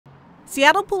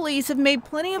Seattle police have made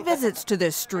plenty of visits to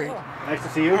this street. Nice to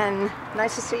see you. And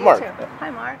nice to see you Mark. too.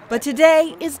 Hi, Mark. But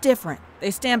today is different.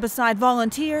 They stand beside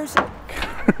volunteers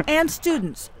and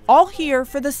students, all here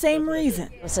for the same reason.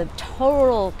 It was a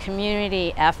total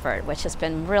community effort, which has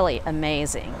been really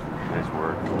amazing. Nice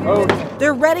work.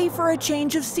 They're ready for a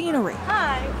change of scenery.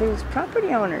 Hi. These property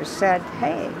owners said,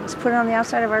 hey, let's put it on the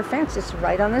outside of our fence. It's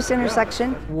right on this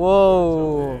intersection.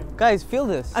 Whoa. Guys, feel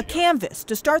this. A canvas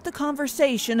to start the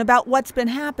conversation about what's been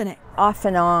happening. Off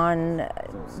and on,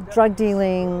 drug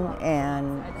dealing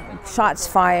and shots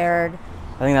fired.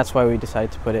 I think that's why we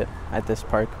decided to put it at this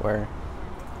park where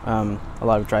a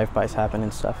lot of drive-bys happen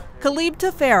and stuff. Khalib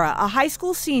Tafera, a high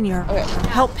school senior,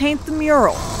 helped paint the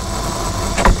mural.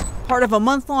 Part of a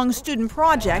month-long student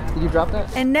project. Did you drop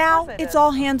that? And now it's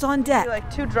all hands on deck.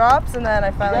 Like 2 drops and then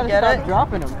I finally get it.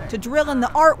 Dropping them. To drill in the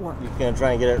artwork. You're gonna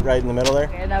try and get it right in the middle there?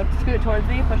 Okay, now scoot it towards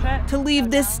me, push it. To leave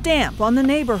this stamp on the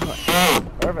neighborhood.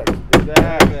 Perfect.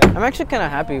 Exactly. I'm actually kind of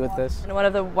happy with this. And one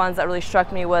of the ones that really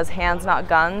struck me was hands, not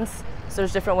guns. So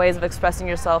there's different ways of expressing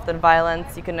yourself than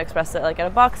violence. You can express it like at a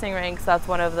boxing rink, so that's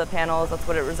one of the panels, that's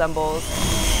what it resembles.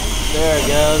 There it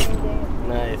goes.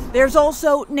 Nice. There's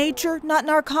also nature, not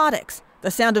narcotics.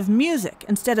 The sound of music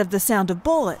instead of the sound of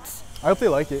bullets. I hope they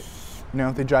like it. You know,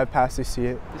 if they drive past, they see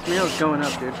it. This mural's going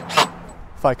up, dude.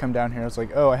 If I come down here, it's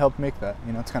like, oh, I helped make that.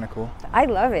 You know, it's kind of cool. I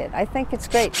love it. I think it's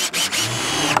great.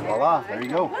 Voila, there you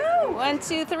go. 1,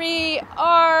 2, 3,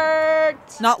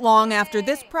 art! Not long after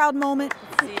this proud moment,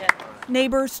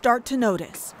 neighbors start to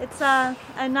notice. It's a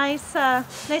nice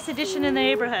addition in the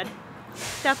neighborhood,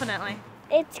 definitely.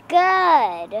 It's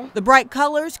good. The bright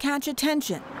colors catch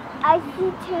attention. I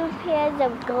see 2 pairs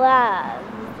of gloves.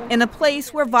 In a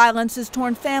place where violence has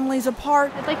torn families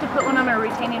apart, I'd like to put one on my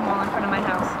retaining wall in front of my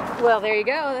house. Well, there you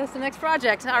go. That's the next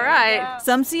project. All right.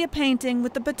 some see a painting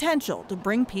with the potential to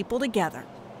bring people together.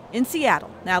 In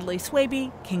Seattle, Natalie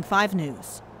Swaby, King 5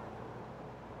 News.